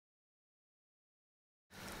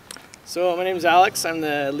So my name is Alex. I'm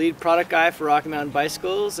the lead product guy for Rocky Mountain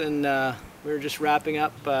Bicycles, and we're just wrapping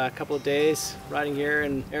up a couple of days riding here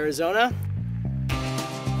in Arizona.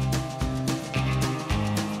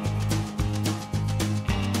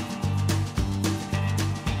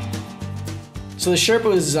 So the Sherpa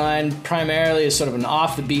was designed primarily as sort of an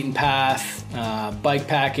off the beaten path, bike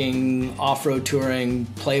packing, off-road touring,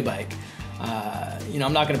 play bike.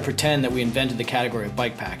 I'm not going to pretend that we invented the category of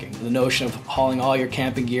bike packing. The notion of hauling all your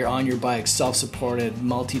camping gear on your bike, self-supported,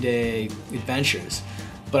 multi-day adventures.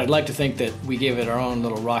 But I'd like to think that we gave it our own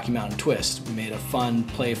little Rocky Mountain twist. We made a fun,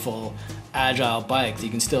 playful, agile bike that you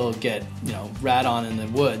can still get, rad on in the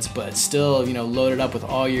woods, but still, load it up with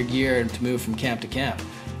all your gear to move from camp to camp.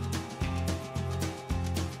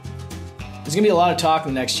 There's going to be a lot of talk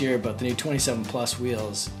in the next year about the new 27 Plus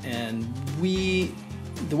wheels, and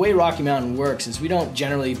the way Rocky Mountain works is we don't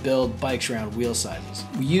generally build bikes around wheel sizes.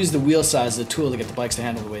 We use the wheel size as a tool to get the bikes to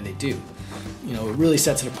handle the way they do. It really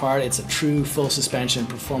sets it apart. It's a true full suspension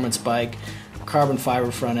performance bike, carbon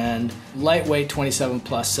fiber front end, lightweight 27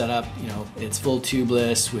 Plus setup. It's full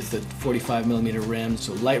tubeless with the 45mm rims,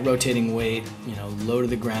 so light rotating weight, low to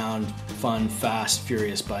the ground, fun, fast,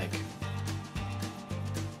 furious bike.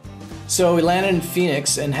 So we landed in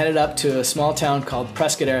Phoenix and headed up to a small town called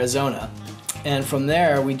Prescott, Arizona. And from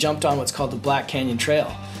there, we jumped on what's called the Black Canyon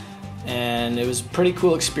Trail. And it was a pretty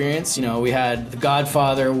cool experience. We had the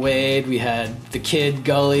Godfather, Wade, we had the kid,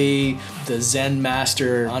 Gully, the Zen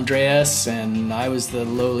master, Andreas, and I was the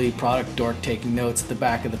lowly product dork taking notes at the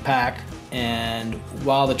back of the pack. And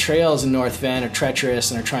while the trails in North Van are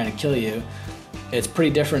treacherous and are trying to kill you, it's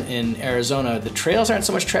pretty different in Arizona. The trails aren't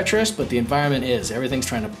so much treacherous, but the environment is. Everything's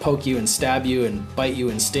trying to poke you and stab you and bite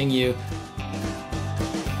you and sting you.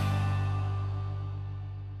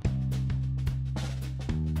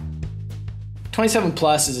 '27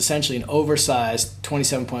 Plus is essentially an oversized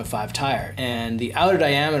 27.5 tire, and the outer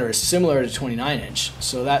diameter is similar to 29-inch,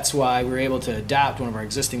 so that's why we were able to adapt one of our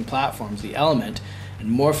existing platforms, the Element, and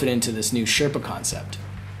morph it into this new Sherpa concept.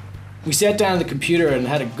 We sat down at the computer and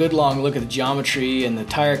had a good long look at the geometry and the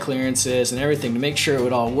tire clearances and everything to make sure it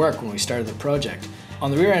would all work when we started the project. On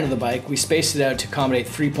the rear end of the bike, we spaced it out to accommodate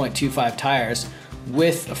 3.25 tires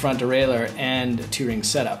with a front derailleur and a two-ring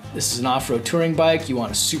setup. This is an off-road touring bike. You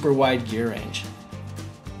want a super wide gear range.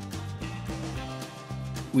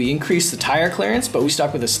 We increased the tire clearance, but we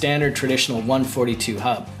stuck with a standard traditional 142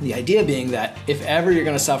 hub. The idea being that if ever you're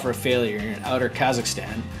going to suffer a failure in outer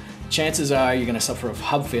Kazakhstan, chances are you're going to suffer a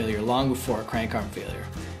hub failure long before a crank arm failure.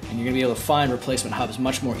 And you're going to be able to find replacement hubs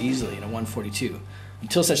much more easily in a 142.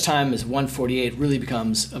 Until such time as 148 really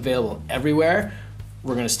becomes available everywhere,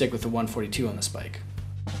 we're going to stick with the 142 on this bike.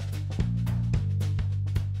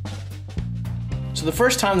 So the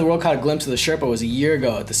first time the world caught a glimpse of the Sherpa was a year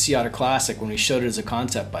ago at the Sea Otter Classic when we showed it as a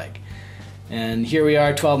concept bike. And here we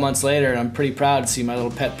are 12 months later, and I'm pretty proud to see my little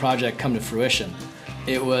pet project come to fruition.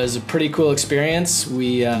 It was a pretty cool experience.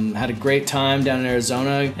 We had a great time down in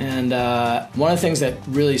Arizona, and one of the things that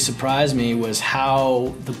really surprised me was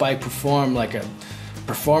how the bike performed like a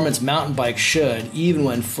performance mountain bike should, even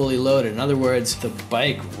when fully loaded. In other words, the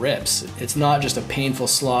bike rips. It's not just a painful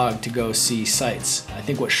slog to go see sights. I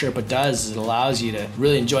think what Sherpa does is it allows you to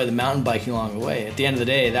really enjoy the mountain biking along the way. At the end of the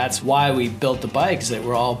day, that's why we built the bike, is that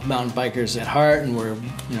we're all mountain bikers at heart, and we're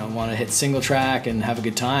want to hit single track and have a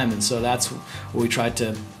good time. And so that's what we tried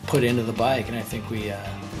to put into the bike, and I think we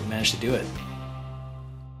managed to do it.